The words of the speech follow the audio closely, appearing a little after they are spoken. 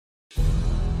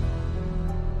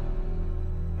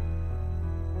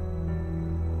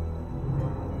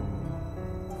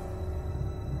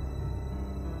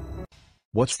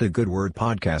What's the Good Word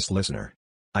podcast listener?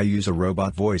 I use a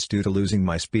robot voice due to losing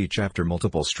my speech after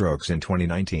multiple strokes in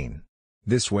 2019.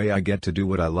 This way I get to do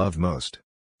what I love most.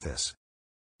 This.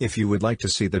 If you would like to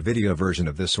see the video version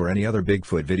of this or any other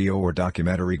Bigfoot video or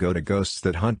documentary, go to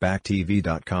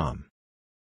ghoststhathuntbacktv.com.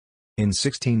 In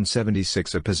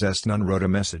 1676 a possessed nun wrote a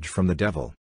message from the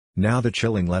devil. Now the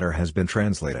chilling letter has been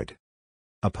translated.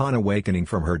 Upon awakening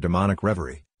from her demonic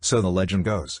reverie, so the legend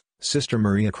goes, Sister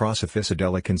Maria Crocifissa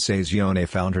della Concezione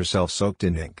found herself soaked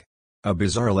in ink. A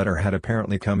bizarre letter had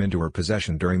apparently come into her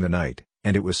possession during the night,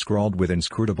 and it was scrawled with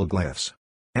inscrutable glyphs.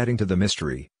 Adding to the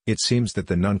mystery, it seems that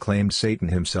the nun claimed Satan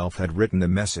himself had written the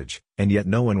message, and yet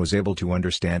no one was able to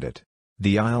understand it.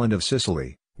 The island of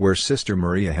Sicily, where Sister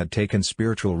Maria had taken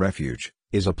spiritual refuge,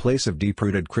 is a place of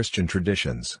deep-rooted Christian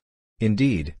traditions.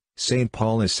 Indeed, St.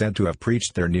 Paul is said to have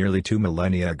preached there nearly 2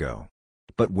 millennia ago.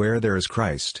 But where there is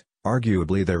Christ,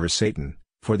 arguably there is Satan,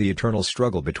 for the eternal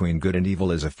struggle between good and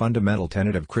evil is a fundamental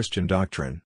tenet of Christian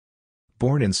doctrine.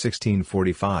 Born in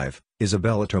 1645,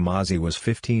 Isabella Tomasi was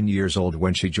 15 years old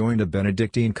when she joined a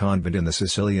Benedictine convent in the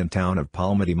Sicilian town of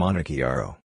Palma di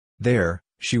Montechiaro. There,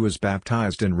 she was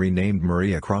baptized and renamed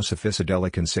Maria Crocifissa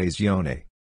della Concezione.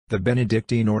 The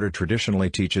Benedictine order traditionally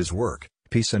teaches work,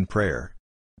 peace and prayer.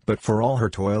 But for all her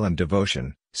toil and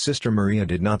devotion, Sister Maria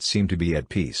did not seem to be at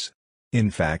peace. In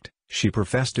fact, she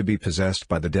professed to be possessed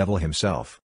by the devil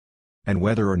himself. And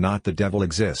whether or not the devil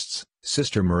exists,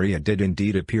 Sister Maria did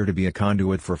indeed appear to be a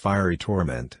conduit for fiery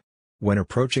torment. When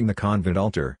approaching the convent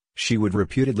altar, she would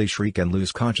repeatedly shriek and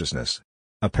lose consciousness.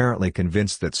 Apparently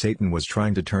convinced that Satan was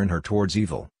trying to turn her towards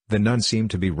evil, the nun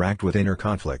seemed to be racked with inner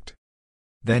conflict.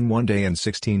 Then one day in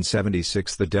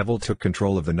 1676 the devil took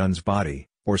control of the nun's body,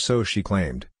 or so she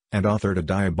claimed, and authored a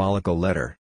diabolical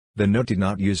letter. The note did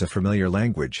not use a familiar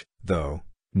language, though,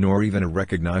 nor even a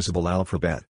recognizable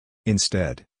alphabet.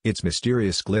 Instead, its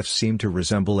mysterious glyphs seemed to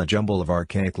resemble a jumble of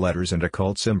archaic letters and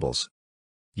occult symbols.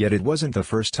 Yet it wasn't the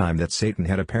first time that Satan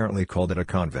had apparently called it a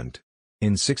convent.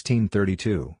 In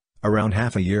 1632, around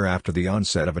half a year after the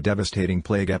onset of a devastating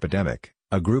plague epidemic,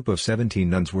 a group of 17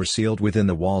 nuns were sealed within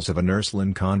the walls of an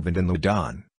Ursuline convent in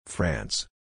Loudun, France.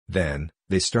 Then,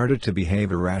 they started to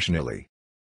behave irrationally.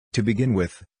 To begin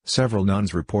with, several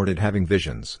nuns reported having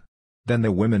visions. Then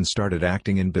the women started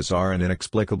acting in bizarre and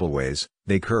inexplicable ways.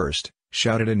 They cursed,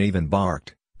 shouted and even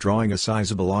barked, drawing a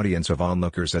sizable audience of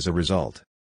onlookers as a result.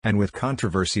 And with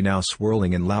controversy now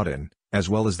swirling in Loudun, as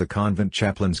well as the convent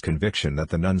chaplain's conviction that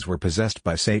the nuns were possessed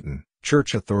by Satan,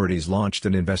 church authorities launched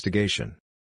an investigation.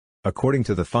 According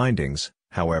to the findings,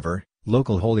 however,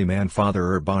 local holy man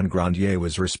Father Urban Grandier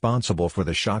was responsible for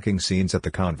the shocking scenes at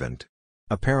the convent.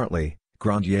 Apparently,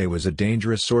 Grandier was a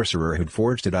dangerous sorcerer who'd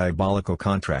forged a diabolical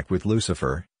contract with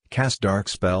Lucifer, cast dark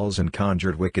spells and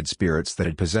conjured wicked spirits that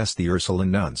had possessed the Ursuline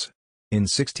nuns. In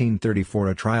 1634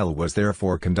 a trial was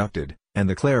therefore conducted, and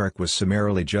the cleric was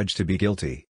summarily judged to be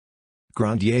guilty.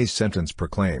 Grandier's sentence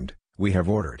proclaimed, "We have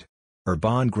ordered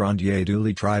Urban Grandier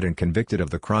duly tried and convicted of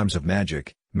the crimes of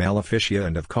magic, maleficia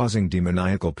and of causing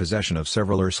demoniacal possession of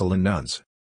several Ursuline nuns.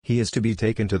 He is to be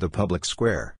taken to the public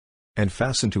square, and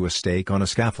fastened to a stake on a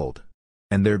scaffold,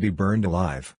 and there be burned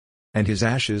alive, and his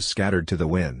ashes scattered to the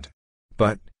wind."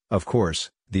 But, of course,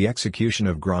 the execution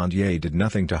of Grandier did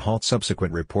nothing to halt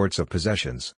subsequent reports of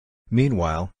possessions.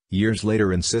 Meanwhile, years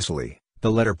later in Sicily,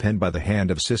 the letter penned by the hand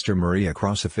of Sister Maria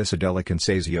Crocifissa della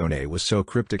Concezione was so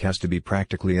cryptic as to be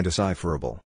practically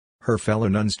indecipherable. Her fellow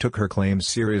nuns took her claims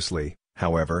seriously,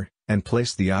 however, and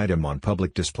placed the item on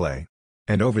public display.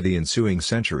 And over the ensuing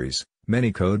centuries,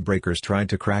 many code breakers tried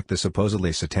to crack the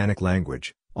supposedly satanic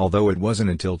language, although it wasn't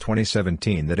until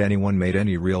 2017 that anyone made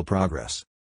any real progress.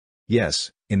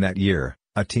 Yes, in that year,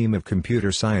 a team of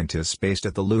computer scientists based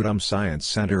at the Ludum Science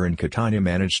Center in Catania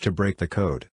managed to break the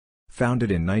code.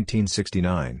 Founded in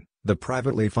 1969, the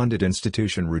privately funded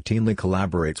institution routinely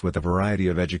collaborates with a variety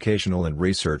of educational and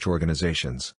research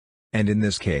organizations. And in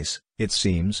this case, it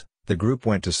seems, the group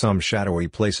went to some shadowy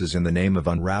places in the name of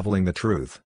unraveling the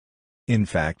truth. In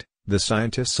fact, the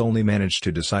scientists only managed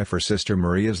to decipher Sister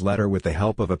Maria's letter with the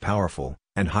help of a powerful,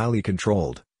 and highly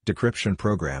controlled, decryption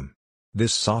program.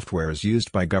 This software is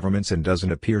used by governments and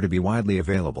doesn't appear to be widely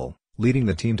available, leading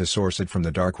the team to source it from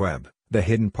the dark web, the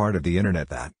hidden part of the internet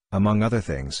that, among other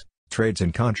things, trades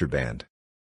in contraband.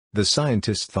 The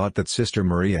scientists thought that Sister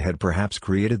Maria had perhaps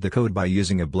created the code by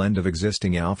using a blend of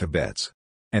existing alphabets.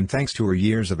 And thanks to her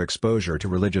years of exposure to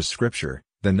religious scripture,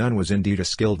 the nun was indeed a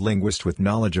skilled linguist with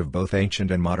knowledge of both ancient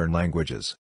and modern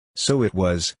languages. So it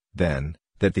was, then,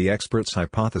 that the experts'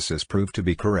 hypothesis proved to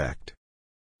be correct.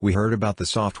 We heard about the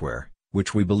software,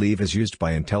 which we believe is used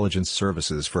by intelligence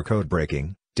services for code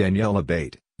breaking. Danielle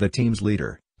Abate, the team's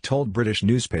leader, told British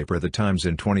newspaper The Times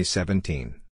in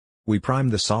 2017. We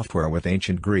primed the software with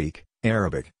ancient Greek,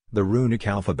 Arabic, the runic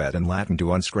alphabet and Latin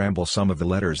to unscramble some of the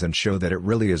letters and show that it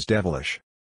really is devilish.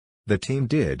 The team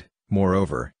did,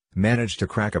 moreover, manage to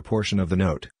crack a portion of the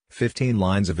note, 15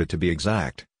 lines of it to be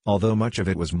exact, although much of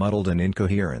it was muddled and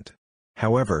incoherent.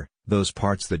 However, those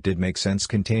parts that did make sense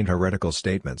contained heretical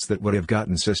statements that would have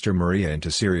gotten Sister Maria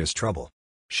into serious trouble.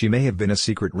 She may have been a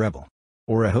secret rebel.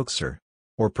 Or a hoaxer.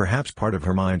 Or perhaps part of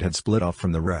her mind had split off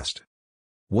from the rest.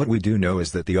 What we do know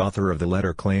is that the author of the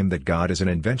letter claimed that God is an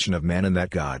invention of man and that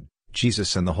God,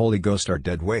 Jesus and the Holy Ghost are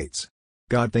dead weights.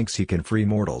 God thinks he can free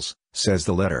mortals, says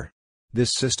the letter.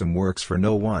 This system works for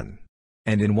no one.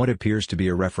 And in what appears to be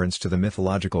a reference to the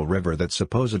mythological river that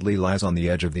supposedly lies on the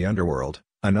edge of the underworld,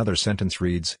 another sentence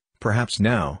reads, "Perhaps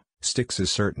now, Styx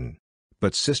is certain."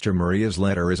 But Sister Maria's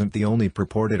letter isn't the only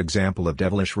purported example of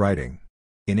devilish writing.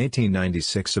 In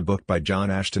 1896 a book by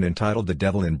John Ashton entitled The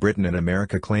Devil in Britain and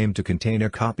America claimed to contain a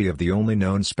copy of the only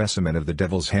known specimen of the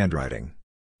devil's handwriting.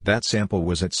 That sample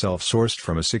was itself sourced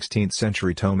from a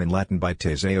 16th-century tome in Latin by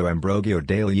Teseo Ambrogio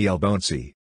degli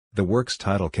Albonzi. The work's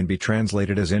title can be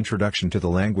translated as Introduction to the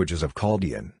Languages of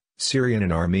Chaldean, Syrian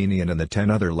and Armenian and the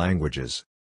 10 other languages.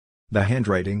 The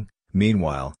handwriting,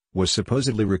 meanwhile, was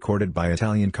supposedly recorded by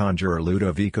Italian conjurer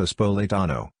Ludovico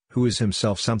Spoletano, who is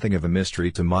himself something of a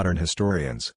mystery to modern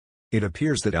historians. It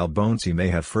appears that Albonzi may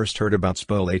have first heard about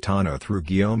Spoletano through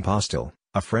Guillaume Postel,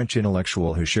 a French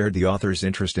intellectual who shared the author's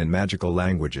interest in magical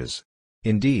languages.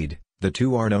 Indeed, the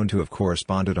two are known to have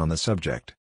corresponded on the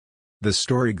subject. The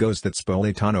story goes that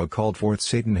Spoletano called forth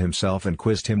Satan himself and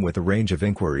quizzed him with a range of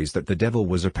inquiries that the devil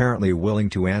was apparently willing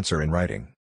to answer in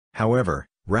writing. However,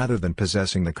 rather than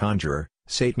possessing the conjurer,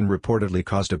 Satan reportedly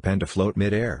caused a pen to float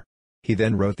mid-air. He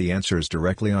then wrote the answers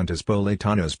directly onto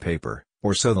Spoletano's paper,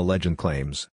 or so the legend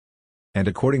claims. And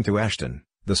according to Ashton,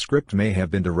 the script may have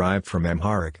been derived from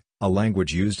Amharic, a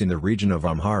language used in the region of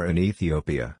Amhara in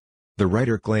Ethiopia. The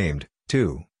writer claimed,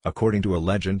 too, according to a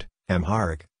legend,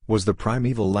 Amharic was the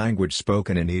primeval language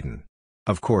spoken in Eden.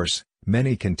 Of course,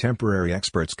 many contemporary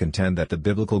experts contend that the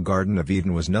biblical Garden of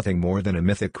Eden was nothing more than a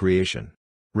mythic creation.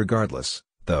 Regardless,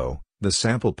 though, the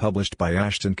sample published by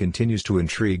Ashton continues to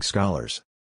intrigue scholars.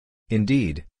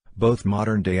 Indeed, both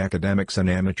modern-day academics and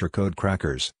amateur code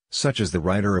crackers, such as the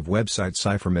writer of website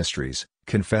Cipher Mysteries,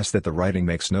 confess that the writing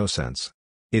makes no sense.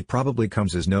 It probably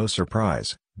comes as no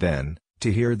surprise, then,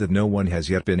 to hear that no one has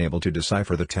yet been able to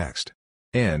decipher the text.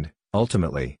 And,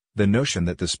 ultimately, the notion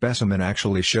that the specimen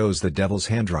actually shows the devil's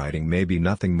handwriting may be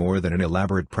nothing more than an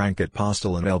elaborate prank at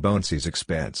Postel and Albonzi's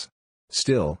expense.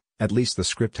 Still, at least the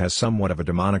script has somewhat of a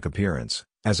demonic appearance,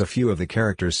 as a few of the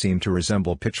characters seem to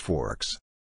resemble pitchforks.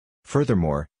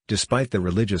 Furthermore, despite the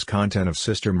religious content of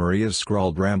Sister Maria's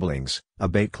scrawled ramblings,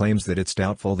 Abate claims that it's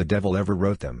doubtful the devil ever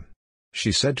wrote them.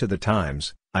 She said to The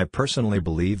Times, "I personally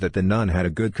believe that the nun had a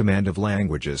good command of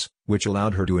languages, which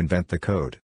allowed her to invent the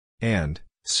code. And,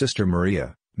 Sister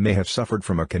Maria may have suffered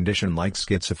from a condition like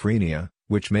schizophrenia,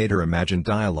 which made her imagine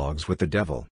dialogues with the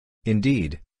devil."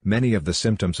 Indeed, many of the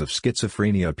symptoms of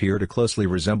schizophrenia appear to closely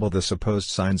resemble the supposed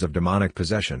signs of demonic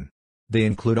possession. They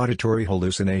include auditory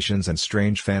hallucinations and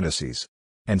strange fantasies.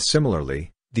 And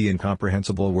similarly, the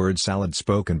incomprehensible word salad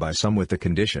spoken by some with the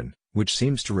condition, which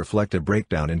seems to reflect a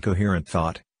breakdown in coherent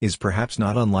thought, is perhaps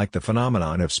not unlike the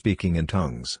phenomenon of speaking in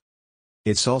tongues.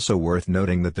 It's also worth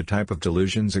noting that the type of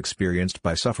delusions experienced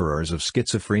by sufferers of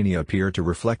schizophrenia appear to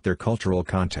reflect their cultural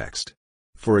context.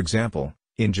 For example,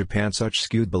 in Japan such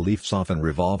skewed beliefs often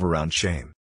revolve around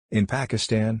shame. In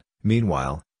Pakistan,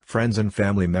 meanwhile, friends and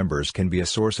family members can be a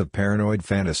source of paranoid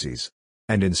fantasies.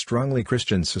 And in strongly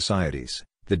Christian societies,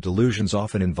 the delusions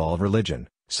often involve religion,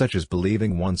 such as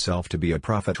believing oneself to be a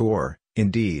prophet or,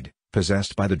 indeed,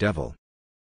 possessed by the devil.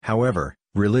 However,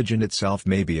 religion itself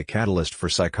may be a catalyst for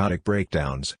psychotic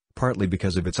breakdowns, partly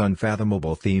because of its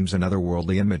unfathomable themes and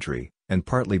otherworldly imagery, and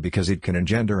partly because it can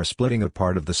engender a splitting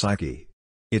apart of the psyche.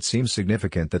 It seems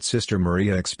significant that Sister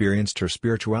Maria experienced her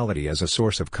spirituality as a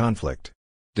source of conflict.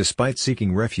 Despite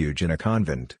seeking refuge in a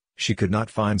convent, she could not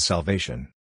find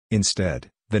salvation. Instead,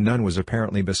 the nun was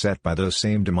apparently beset by those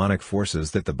same demonic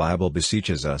forces that the Bible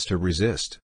beseeches us to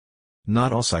resist.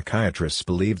 Not all psychiatrists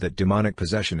believe that demonic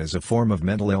possession is a form of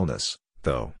mental illness,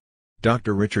 though.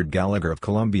 Dr. Richard Gallagher of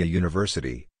Columbia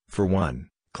University, for one,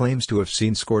 claims to have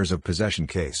seen scores of possession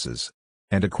cases.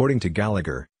 And according to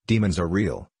Gallagher, demons are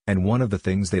real, and one of the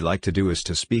things they like to do is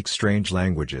to speak strange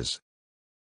languages.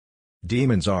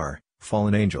 "Demons are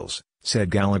fallen angels," said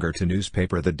Gallagher to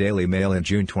newspaper The Daily Mail in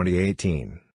June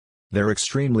 2018. "They're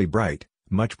extremely bright,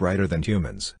 much brighter than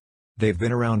humans. They've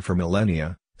been around for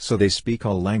millennia, so they speak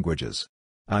all languages.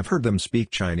 I've heard them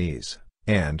speak Chinese,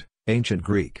 and, Ancient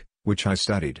Greek, which I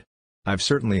studied. I've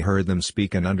certainly heard them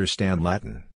speak and understand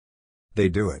Latin. They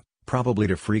do it, probably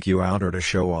to freak you out or to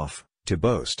show off, to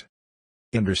boast.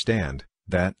 Understand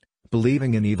that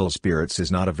believing in evil spirits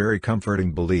is not a very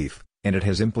comforting belief, and it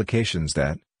has implications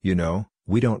that,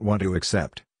 we don't want to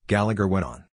accept, Gallagher went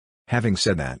on. Having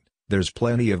said that, there's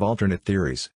plenty of alternate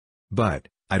theories. But,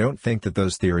 I don't think that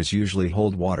those theories usually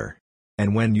hold water.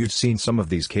 And when you've seen some of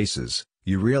these cases,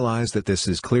 you realize that this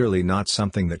is clearly not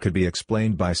something that could be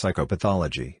explained by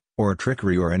psychopathology, or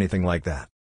trickery or anything like that.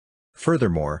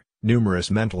 Furthermore, numerous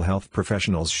mental health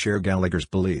professionals share Gallagher's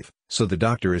belief, so the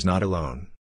doctor is not alone.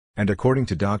 And according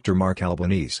to Dr. Mark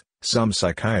Albanese, some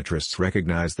psychiatrists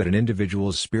recognize that an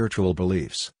individual's spiritual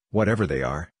beliefs, whatever they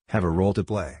are, have a role to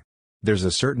play. There's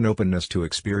a certain openness to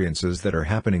experiences that are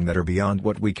happening that are beyond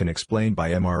what we can explain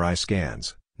by MRI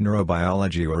scans,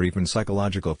 neurobiology or even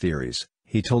psychological theories,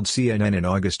 he told CNN in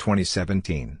August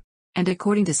 2017. And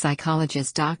according to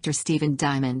psychologist Dr. Stephen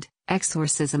Diamond,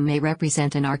 exorcism may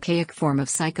represent an archaic form of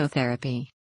psychotherapy.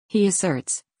 He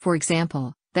asserts, for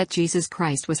example, that Jesus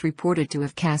Christ was reported to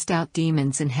have cast out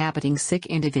demons inhabiting sick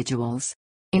individuals.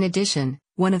 In addition,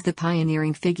 one of the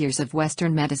pioneering figures of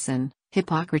Western medicine,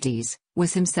 Hippocrates,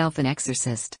 was himself an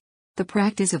exorcist. The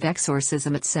practice of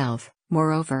exorcism itself,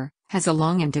 moreover, has a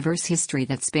long and diverse history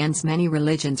that spans many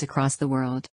religions across the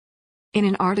world. In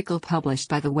an article published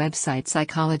by the website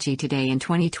Psychology Today in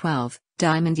 2012,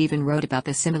 Diamond even wrote about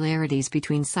the similarities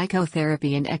between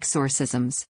psychotherapy and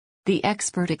exorcisms. The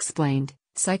expert explained,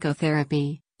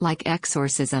 psychotherapy, like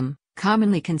exorcism,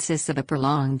 commonly consists of a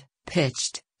prolonged,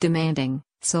 pitched, demanding,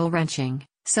 soul-wrenching,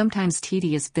 sometimes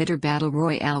tedious bitter battle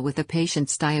royale with the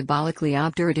patient's diabolically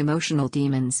obdurate emotional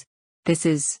demons. This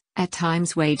is, at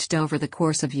times waged over the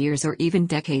course of years or even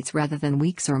decades rather than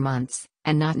weeks or months,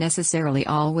 and not necessarily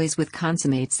always with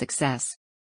consummate success.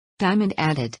 Diamond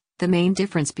added, the main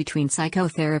difference between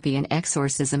psychotherapy and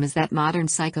exorcism is that modern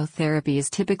psychotherapy is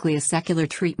typically a secular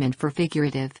treatment for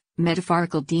figurative,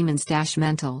 metaphorical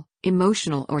demons-mental,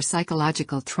 emotional or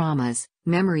psychological traumas,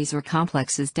 memories or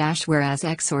complexes whereas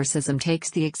exorcism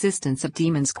takes the existence of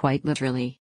demons quite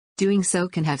literally. Doing so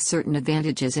can have certain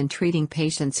advantages in treating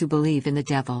patients who believe in the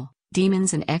devil,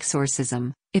 demons and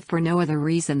exorcism, if for no other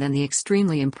reason than the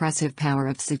extremely impressive power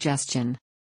of suggestion.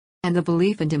 And the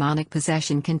belief in demonic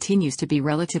possession continues to be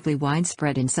relatively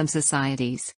widespread in some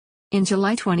societies. In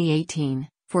July 2018,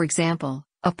 for example,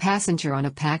 a passenger on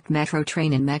a packed metro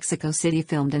train in Mexico City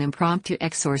filmed an impromptu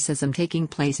exorcism taking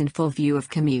place in full view of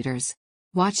commuters.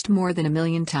 Watched more than 1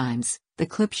 million times, the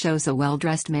clip shows a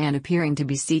well-dressed man appearing to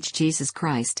beseech Jesus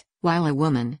Christ, while a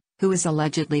woman, who is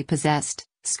allegedly possessed,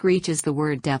 screeches the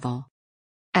word devil.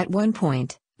 At one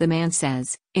point, the man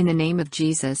says, "In the name of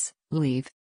Jesus, leave.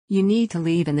 You need to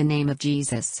leave in the name of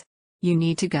Jesus. You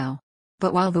need to go."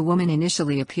 But while the woman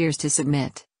initially appears to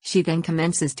submit, she then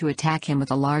commences to attack him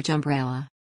with a large umbrella.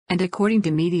 And according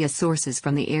to media sources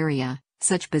from the area,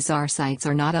 such bizarre sights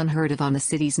are not unheard of on the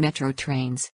city's metro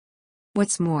trains.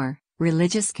 What's more,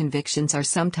 religious convictions are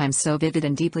sometimes so vivid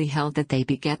and deeply held that they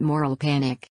beget moral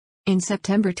panic. In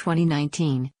September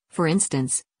 2019, for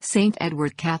instance, St.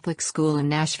 Edward Catholic School in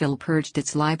Nashville purged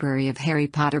its library of Harry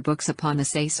Potter books upon the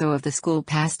say-so of the school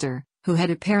pastor, who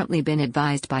had apparently been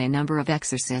advised by a number of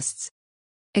exorcists.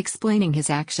 Explaining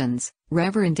his actions,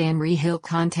 Reverend Anne-Marie Hill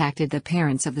contacted the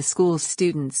parents of the school's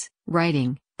students,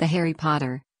 writing, "The Harry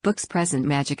Potter books present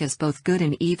magic as both good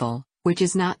and evil, which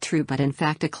is not true but in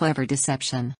fact a clever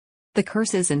deception. The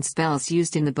curses and spells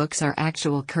used in the books are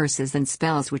actual curses and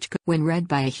spells which could, when read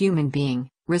by a human being,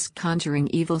 risk conjuring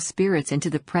evil spirits into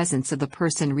the presence of the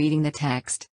person reading the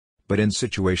text." But in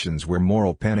situations where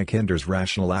moral panic hinders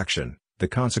rational action, the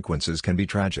consequences can be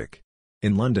tragic.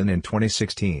 In London in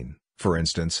 2016, for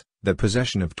instance, the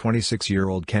possession of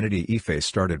 26-year-old Kennedy Ife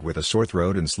started with a sore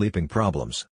throat and sleeping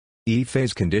problems.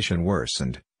 Ife's condition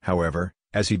worsened, however,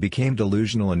 as he became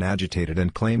delusional and agitated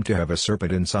and claimed to have a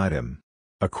serpent inside him.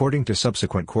 According to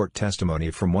subsequent court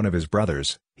testimony from one of his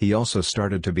brothers, he also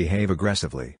started to behave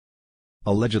aggressively.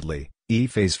 Allegedly,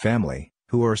 Ife's family,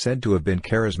 who are said to have been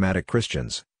charismatic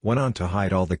Christians, went on to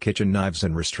hide all the kitchen knives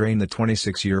and restrain the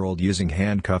 26-year-old using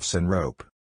handcuffs and rope.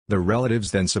 The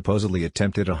relatives then supposedly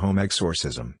attempted a home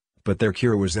exorcism, but their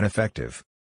cure was ineffective.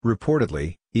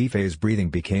 Reportedly, Ife's breathing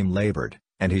became labored,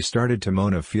 and he started to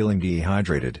moan of feeling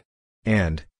dehydrated.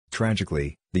 And,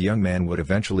 tragically, the young man would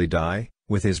eventually die,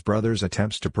 with his brother's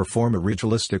attempts to perform a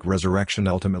ritualistic resurrection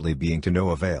ultimately being to no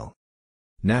avail.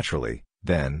 Naturally,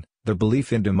 then, the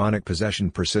belief in demonic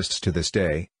possession persists to this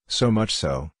day, so much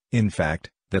so, in fact,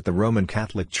 that the Roman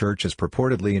Catholic Church is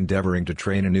purportedly endeavoring to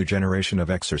train a new generation of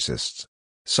exorcists.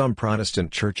 Some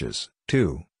Protestant churches,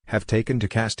 too, have taken to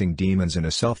casting demons in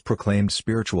a self-proclaimed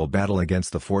spiritual battle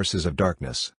against the forces of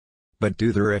darkness. But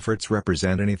do their efforts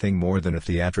represent anything more than a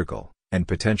theatrical, and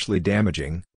potentially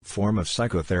damaging, form of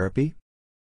psychotherapy?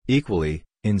 Equally,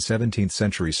 in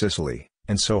 17th-century Sicily,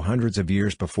 and so hundreds of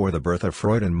years before the birth of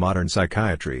Freud and modern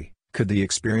psychiatry, could the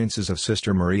experiences of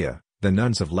Sister Maria, the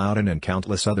nuns of Loudun and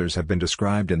countless others have been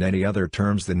described in any other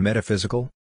terms than metaphysical?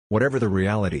 Whatever the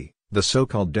reality, the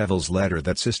so-called Devil's Letter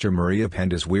that Sister Maria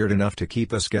penned is weird enough to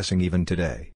keep us guessing even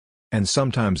today. And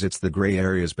sometimes it's the gray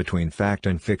areas between fact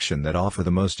and fiction that offer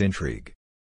the most intrigue.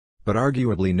 But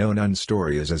arguably no nun's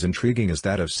story is as intriguing as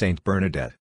that of Saint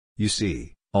Bernadette. You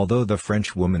see, although the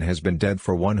French woman has been dead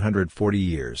for 140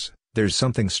 years, there's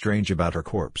something strange about her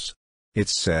corpse.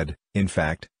 It's said, in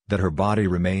fact, that her body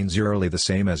remains eerily the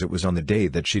same as it was on the day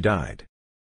that she died.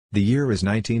 The year is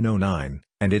 1909,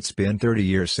 and it's been 30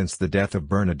 years since the death of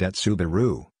Bernadette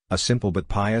Soubirous, a simple but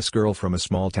pious girl from a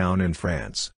small town in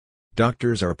France.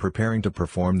 Doctors are preparing to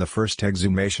perform the first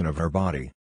exhumation of her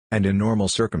body. And in normal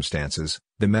circumstances,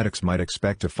 the medics might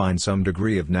expect to find some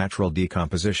degree of natural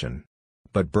decomposition.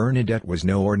 But Bernadette was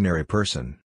no ordinary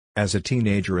person. As a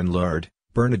teenager in Lourdes,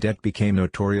 Bernadette became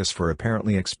notorious for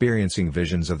apparently experiencing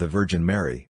visions of the Virgin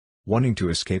Mary. Wanting to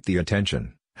escape the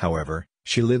attention, however,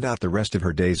 she lived out the rest of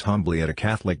her days humbly at a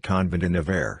Catholic convent in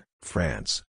Nevers,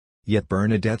 France. Yet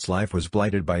Bernadette's life was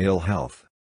blighted by ill health.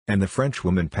 And the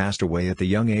Frenchwoman passed away at the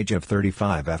young age of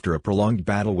 35 after a prolonged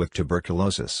battle with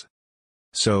tuberculosis.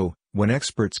 So, when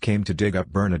experts came to dig up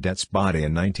Bernadette's body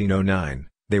in 1909,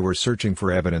 they were searching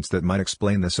for evidence that might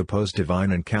explain the supposed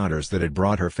divine encounters that had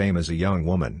brought her fame as a young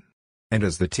woman. And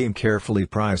as the team carefully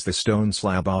prized the stone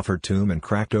slab off her tomb and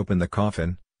cracked open the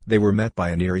coffin, they were met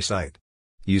by an eerie sight.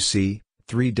 You see,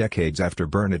 3 decades after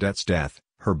Bernadette's death,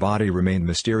 her body remained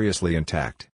mysteriously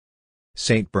intact.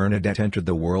 Saint Bernadette entered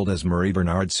the world as Marie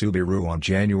Bernard Soubirous on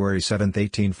January 7,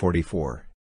 1844.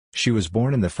 She was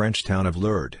born in the French town of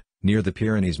Lourdes, near the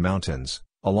Pyrenees Mountains,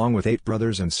 along with 8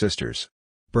 brothers and sisters.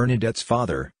 Bernadette's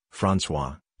father,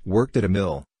 François, worked at a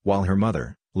mill, while her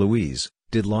mother, Louise,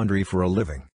 did laundry for a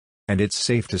living. And it's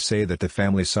safe to say that the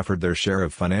family suffered their share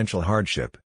of financial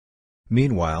hardship.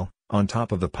 Meanwhile, on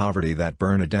top of the poverty that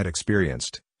Bernadette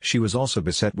experienced, she was also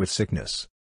beset with sickness.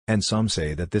 And some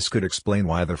say that this could explain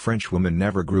why the Frenchwoman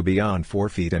never grew beyond 4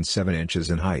 feet and 7 inches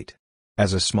in height.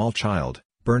 As a small child,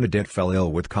 Bernadette fell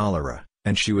ill with cholera,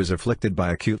 and she was afflicted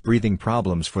by acute breathing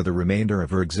problems for the remainder of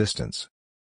her existence.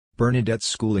 Bernadette's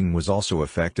schooling was also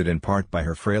affected in part by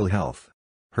her frail health.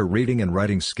 Her reading and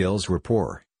writing skills were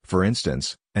poor, for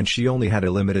instance, and she only had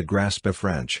a limited grasp of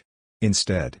French.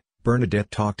 Instead,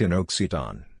 Bernadette talked in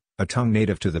Occitan, a tongue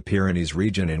native to the Pyrenees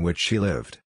region in which she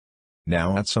lived.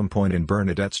 Now at some point in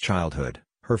Bernadette's childhood,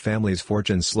 her family's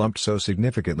fortune slumped so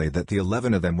significantly that the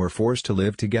 11 of them were forced to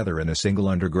live together in a single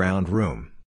underground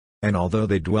room. And although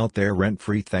they dwelt there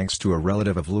rent-free thanks to a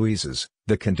relative of Louise's,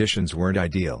 the conditions weren't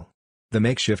ideal. The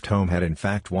makeshift home had in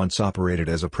fact once operated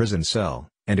as a prison cell,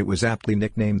 and it was aptly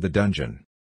nicknamed the dungeon.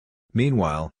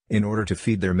 Meanwhile, in order to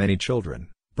feed their many children,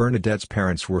 Bernadette's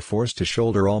parents were forced to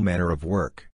shoulder all manner of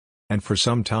work. And for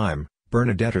some time,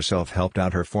 Bernadette herself helped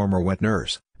out her former wet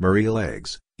nurse, Marie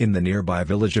Legs, in the nearby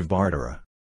village of Bardera.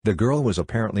 The girl was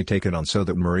apparently taken on so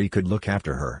that Marie could look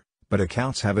after her, but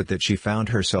accounts have it that she found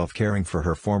herself caring for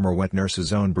her former wet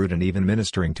nurse's own brood and even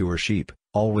ministering to her sheep,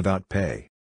 all without pay.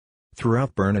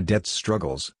 Throughout Bernadette's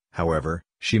struggles, however,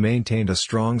 she maintained a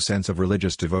strong sense of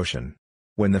religious devotion.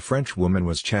 When the Frenchwoman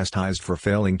was chastised for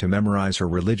failing to memorize her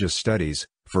religious studies,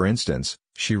 for instance,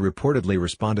 she reportedly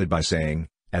responded by saying,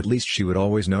 at least she would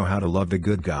always know how to love the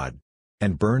good God.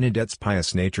 And Bernadette's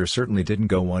pious nature certainly didn't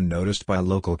go unnoticed by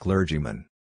local clergymen.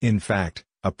 In fact,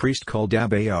 a priest called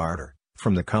Abbé Ardre,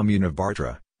 from the commune of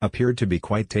Bartra, appeared to be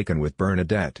quite taken with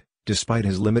Bernadette, despite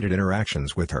his limited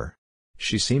interactions with her.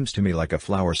 She seems to me like a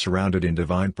flower surrounded in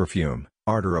divine perfume,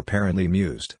 Ardre apparently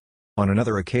mused. On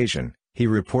another occasion, he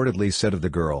reportedly said of the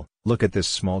girl, look at this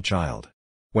small child.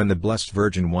 When the Blessed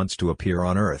Virgin wants to appear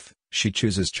on earth, she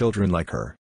chooses children like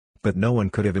her. But no one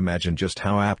could have imagined just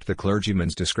how apt the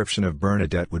clergyman's description of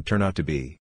Bernadette would turn out to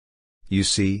be. You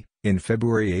see, in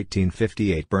February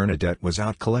 1858 Bernadette was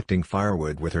out collecting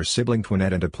firewood with her sibling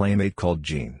Toinette and a playmate called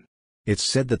Jean. It's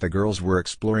said that the girls were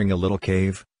exploring a little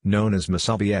cave, known as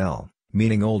Massabielle,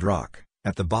 meaning Old Rock,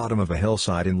 at the bottom of a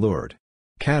hillside in Lourdes.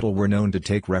 Cattle were known to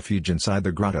take refuge inside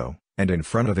the grotto, and in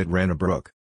front of it ran a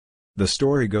brook. The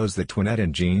story goes that Toinette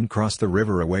and Jean crossed the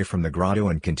river away from the grotto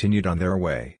and continued on their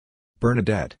way.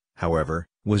 Bernadette, however,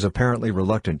 was apparently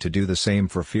reluctant to do the same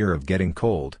for fear of getting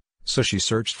cold, so she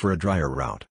searched for a drier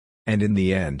route. And in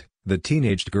the end, the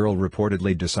teenaged girl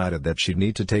reportedly decided that she'd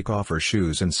need to take off her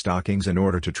shoes and stockings in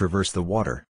order to traverse the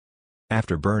water.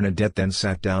 After Bernadette then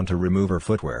sat down to remove her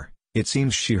footwear, it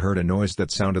seems she heard a noise that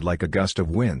sounded like a gust of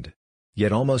wind.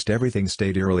 Yet almost everything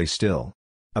stayed eerily still.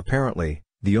 Apparently,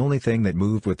 the only thing that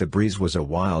moved with the breeze was a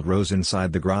wild rose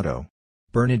inside the grotto.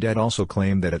 Bernadette also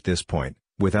claimed that at this point,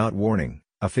 without warning,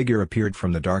 a figure appeared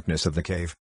from the darkness of the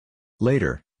cave.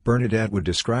 Later, Bernadette would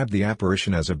describe the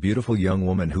apparition as a beautiful young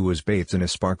woman who was bathed in a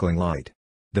sparkling light.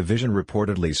 The vision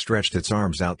reportedly stretched its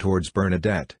arms out towards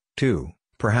Bernadette, too,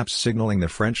 perhaps signaling the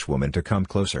Frenchwoman to come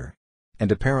closer.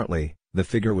 And apparently, the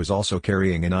figure was also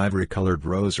carrying an ivory-colored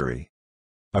rosary.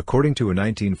 According to a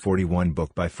 1941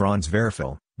 book by Franz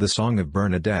Werfel, The Song of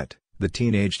Bernadette, the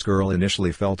teenaged girl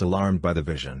initially felt alarmed by the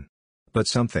vision. But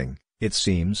something, it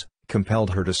seems,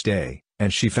 compelled her to stay,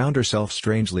 and she found herself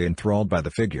strangely enthralled by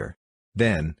the figure.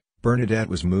 Then, Bernadette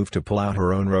was moved to pull out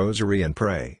her own rosary and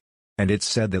pray. And it's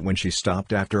said that when she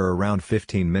stopped after around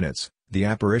 15 minutes, the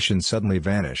apparition suddenly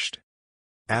vanished.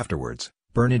 Afterwards,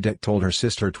 Bernadette told her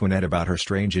sister Toinette about her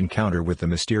strange encounter with the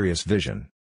mysterious vision.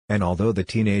 And although the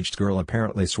teenaged girl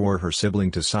apparently swore her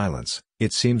sibling to silence,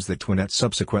 it seems that Toinette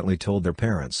subsequently told their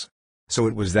parents. So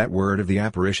it was that word of the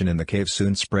apparition in the cave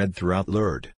soon spread throughout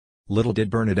Lourdes. Little did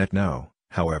Bernadette know,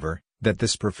 however, that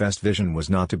this professed vision was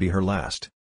not to be her last.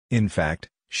 In fact,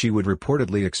 she would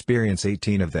reportedly experience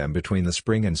 18 of them between the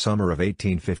spring and summer of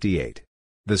 1858.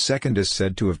 The second is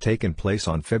said to have taken place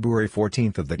on February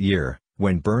 14 of that year,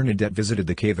 when Bernadette visited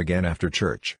the cave again after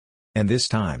church. And this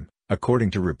time, according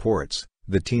to reports,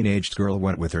 the teenaged girl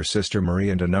went with her sister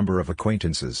Marie and a number of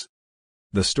acquaintances.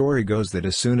 The story goes that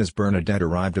as soon as Bernadette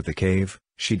arrived at the cave,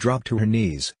 she dropped to her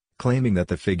knees, claiming that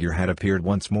the figure had appeared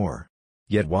once more.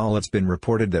 Yet while it's been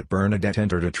reported that Bernadette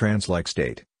entered a trance-like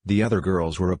state, the other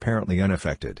girls were apparently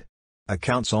unaffected.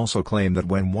 Accounts also claim that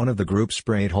when one of the group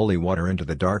sprayed holy water into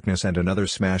the darkness and another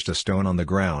smashed a stone on the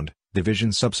ground, the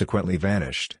vision subsequently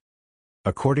vanished.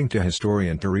 According to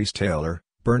historian Therese Taylor,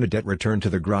 Bernadette returned to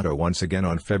the grotto once again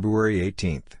on February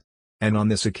 18. And on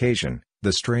this occasion,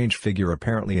 the strange figure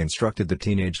apparently instructed the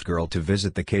teenaged girl to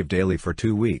visit the cave daily for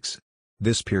 2 weeks.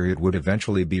 This period would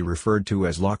eventually be referred to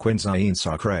as La Quinzaine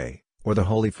Sacrée, or the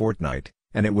Holy Fortnight,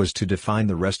 and it was to define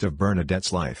the rest of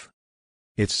Bernadette's life.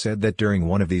 It's said that during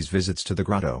one of these visits to the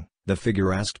grotto, the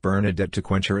figure asked Bernadette to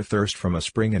quench her thirst from a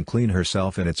spring and clean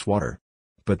herself in its water.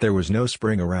 But there was no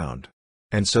spring around.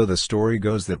 And so the story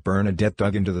goes that Bernadette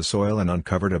dug into the soil and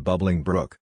uncovered a bubbling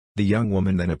brook. The young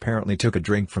woman then apparently took a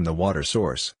drink from the water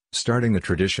source, starting the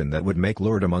tradition that would make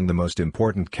Lourdes among the most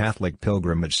important Catholic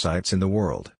pilgrimage sites in the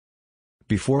world.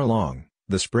 Before long,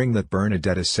 the spring that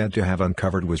Bernadette is said to have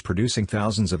uncovered was producing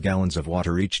thousands of gallons of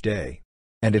water each day.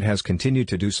 And it has continued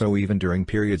to do so even during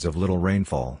periods of little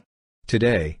rainfall.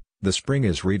 Today, the spring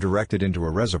is redirected into a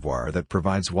reservoir that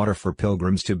provides water for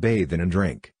pilgrims to bathe in and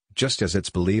drink, just as it's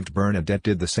believed Bernadette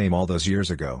did the same all those years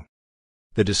ago.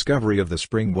 The discovery of the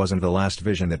spring wasn't the last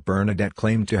vision that Bernadette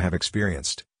claimed to have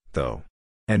experienced, though.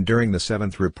 And during the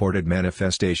 7th reported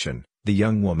manifestation, the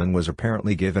young woman was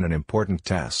apparently given an important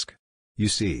task. You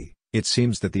see, it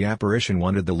seems that the apparition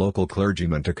wanted the local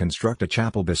clergyman to construct a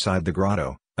chapel beside the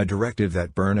grotto, a directive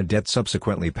that Bernadette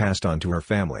subsequently passed on to her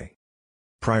family.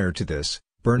 Prior to this,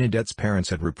 Bernadette's parents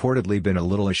had reportedly been a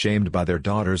little ashamed by their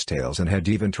daughter's tales and had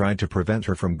even tried to prevent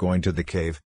her from going to the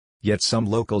cave. Yet some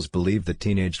locals believed the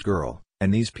teenaged girl,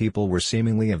 and these people were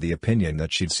seemingly of the opinion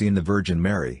that she'd seen the Virgin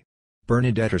Mary.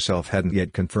 Bernadette herself hadn't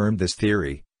yet confirmed this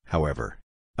theory, however.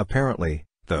 Apparently,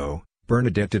 though,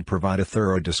 Bernadette did provide a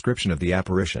thorough description of the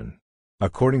apparition.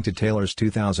 According to Taylor's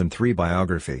 2003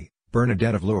 biography,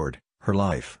 Bernadette of Lourdes, Her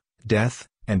Life, Death,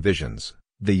 and Visions,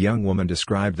 the young woman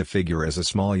described the figure as a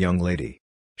small young lady.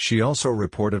 She also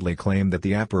reportedly claimed that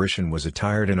the apparition was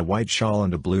attired in a white shawl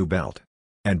and a blue belt.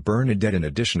 And Bernadette in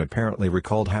addition apparently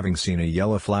recalled having seen a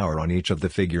yellow flower on each of the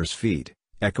figure's feet,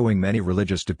 echoing many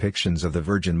religious depictions of the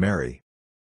Virgin Mary.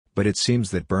 But it seems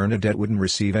that Bernadette wouldn't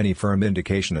receive any firm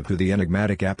indication of who the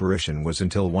enigmatic apparition was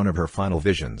until one of her final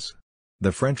visions.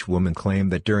 The French woman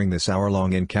claimed that during this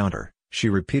hour-long encounter, she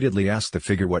repeatedly asked the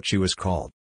figure what she was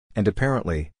called. And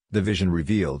apparently, the vision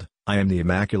revealed, "I am the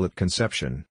Immaculate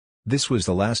Conception." This was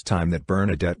the last time that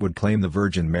Bernadette would claim the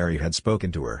Virgin Mary had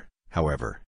spoken to her,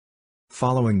 however.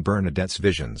 Following Bernadette's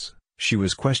visions, she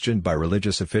was questioned by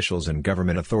religious officials and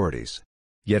government authorities.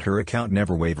 Yet her account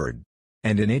never wavered.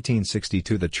 And in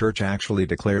 1862 the church actually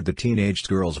declared the teenaged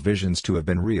girl's visions to have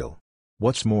been real.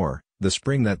 What's more, the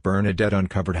spring that Bernadette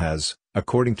uncovered has,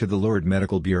 according to the Lourdes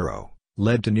Medical Bureau,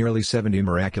 led to nearly 70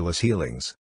 miraculous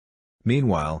healings.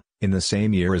 Meanwhile, in the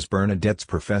same year as Bernadette's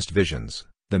professed visions,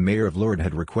 the mayor of Lourdes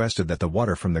had requested that the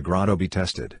water from the grotto be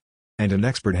tested. And an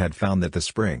expert had found that the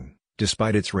spring,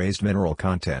 despite its raised mineral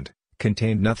content,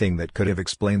 contained nothing that could have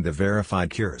explained the verified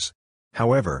cures.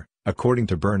 However, According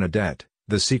to Bernadette,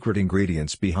 the secret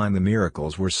ingredients behind the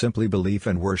miracles were simply belief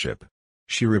and worship.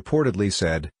 She reportedly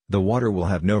said, "The water will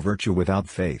have no virtue without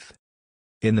faith."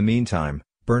 In the meantime,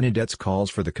 Bernadette's calls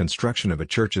for the construction of a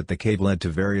church at the cave led to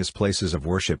various places of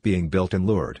worship being built in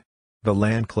Lourdes. The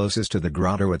land closest to the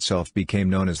grotto itself became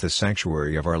known as the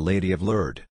Sanctuary of Our Lady of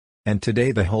Lourdes. And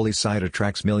today the holy site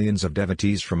attracts millions of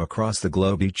devotees from across the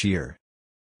globe each year.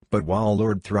 But while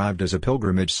Lourdes thrived as a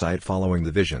pilgrimage site following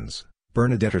the visions,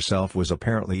 Bernadette herself was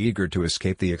apparently eager to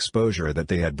escape the exposure that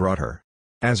they had brought her.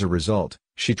 As a result,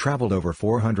 she traveled over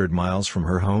 400 miles from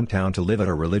her hometown to live at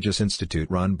a religious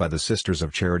institute run by the Sisters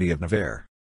of Charity of Nevers.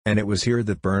 And it was here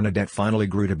that Bernadette finally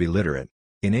grew to be literate.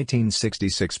 In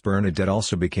 1866 Bernadette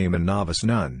also became a novice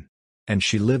nun. And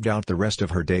she lived out the rest of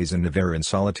her days in Nevers in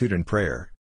solitude and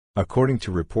prayer. According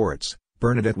to reports,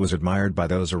 Bernadette was admired by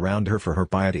those around her for her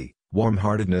piety,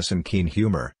 warm-heartedness and keen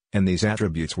humor, and these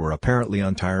attributes were apparently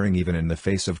untiring even in the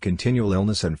face of continual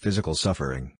illness and physical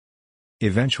suffering.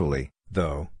 Eventually,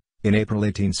 though, in April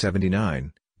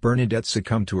 1879, Bernadette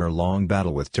succumbed to her long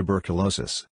battle with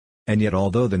tuberculosis. And yet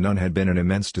although the nun had been in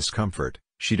immense discomfort,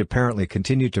 she'd apparently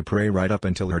continued to pray right up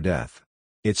until her death.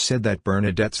 It's said that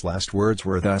Bernadette's last words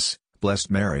were thus, "Blessed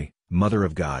Mary, Mother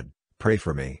of God, pray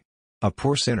for me. A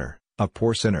poor sinner, a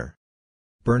poor sinner."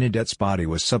 Bernadette's body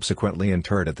was subsequently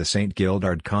interred at the St.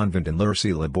 Gildard convent in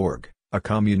Lurcy-le-Bourg, a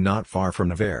commune not far from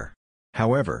Nevers.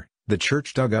 However, the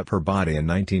church dug up her body in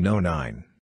 1909.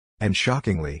 And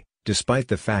shockingly, despite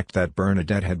the fact that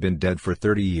Bernadette had been dead for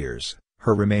 30 years,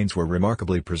 her remains were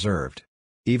remarkably preserved.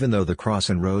 Even though the cross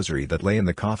and rosary that lay in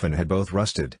the coffin had both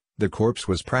rusted, the corpse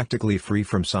was practically free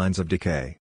from signs of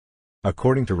decay.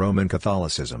 According to Roman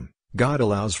Catholicism, God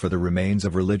allows for the remains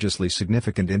of religiously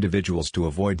significant individuals to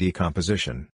avoid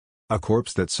decomposition. A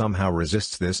corpse that somehow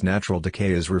resists this natural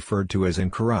decay is referred to as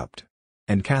incorrupt.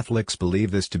 And Catholics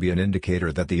believe this to be an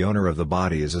indicator that the owner of the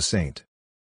body is a saint.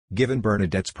 Given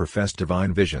Bernadette's professed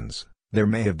divine visions, there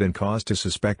may have been cause to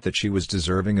suspect that she was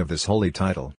deserving of this holy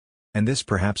title. And this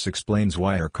perhaps explains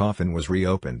why her coffin was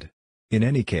reopened. In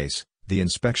any case, the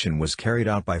inspection was carried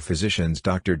out by physicians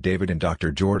Dr. David and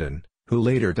Dr. Jordan, who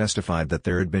later testified that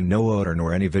there had been no odor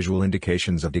nor any visual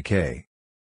indications of decay.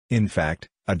 In fact,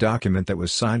 a document that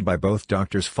was signed by both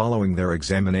doctors following their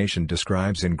examination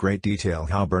describes in great detail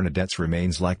how Bernadette's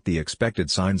remains lacked the expected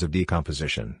signs of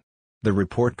decomposition. The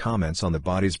report comments on the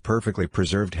body's perfectly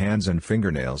preserved hands and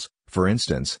fingernails, for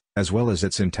instance, as well as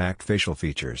its intact facial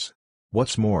features.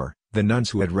 What's more, the nuns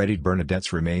who had readied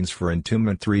Bernadette's remains for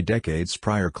entombment 3 decades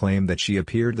prior claimed that she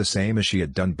appeared the same as she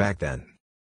had done back then.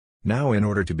 Now, in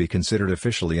order to be considered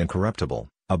officially incorruptible,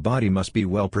 a body must be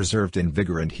well preserved in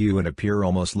vigor and hue and appear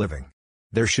almost living.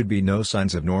 There should be no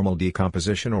signs of normal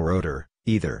decomposition or odor,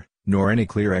 either, nor any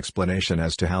clear explanation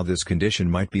as to how this condition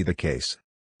might be the case.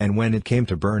 And when it came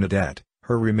to Bernadette,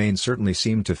 her remains certainly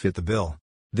seemed to fit the bill.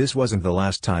 This wasn't the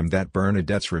last time that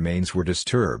Bernadette's remains were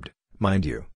disturbed, mind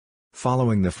you.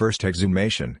 Following the first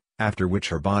exhumation, after which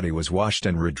her body was washed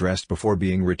and redressed before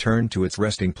being returned to its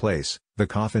resting place, the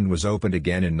coffin was opened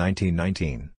again in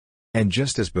 1919. And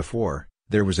just as before,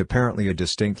 there was apparently a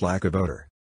distinct lack of odor.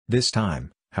 This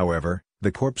time, however,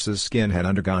 the corpse's skin had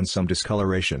undergone some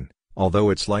discoloration, although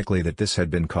it's likely that this had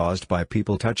been caused by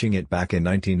people touching it back in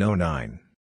 1909.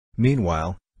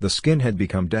 Meanwhile, the skin had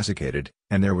become desiccated,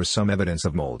 and there was some evidence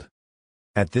of mold.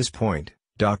 At this point,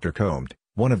 Dr. Comte,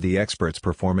 one of the experts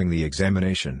performing the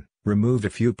examination, removed a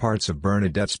few parts of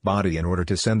Bernadette's body in order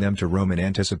to send them to Rome in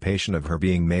anticipation of her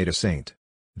being made a saint.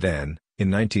 Then, in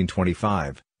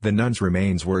 1925, the nun's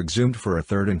remains were exhumed for a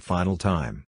third and final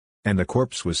time. And the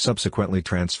corpse was subsequently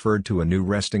transferred to a new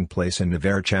resting place in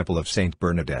Nevers Chapel of Saint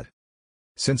Bernadette.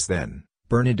 Since then,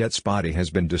 Bernadette's body has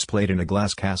been displayed in a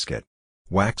glass casket.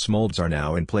 Wax molds are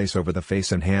now in place over the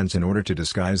face and hands in order to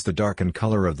disguise the darkened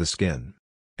color of the skin.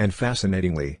 And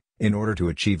fascinatingly, in order to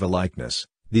achieve a likeness,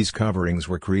 these coverings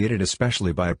were created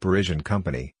especially by a Parisian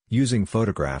company, using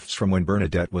photographs from when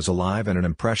Bernadette was alive and an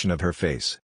impression of her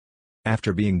face.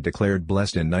 After being declared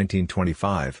blessed in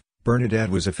 1925, Bernadette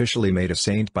was officially made a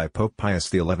saint by Pope Pius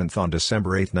XI on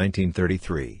December 8,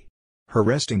 1933. Her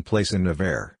resting place in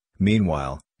Nevers,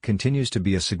 meanwhile, continues to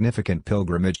be a significant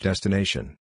pilgrimage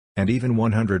destination. And even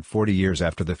 140 years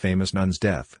after the famous nun's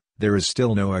death, there is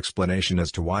still no explanation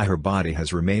as to why her body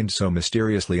has remained so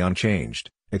mysteriously unchanged,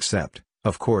 except,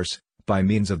 of course, by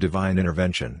means of divine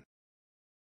intervention.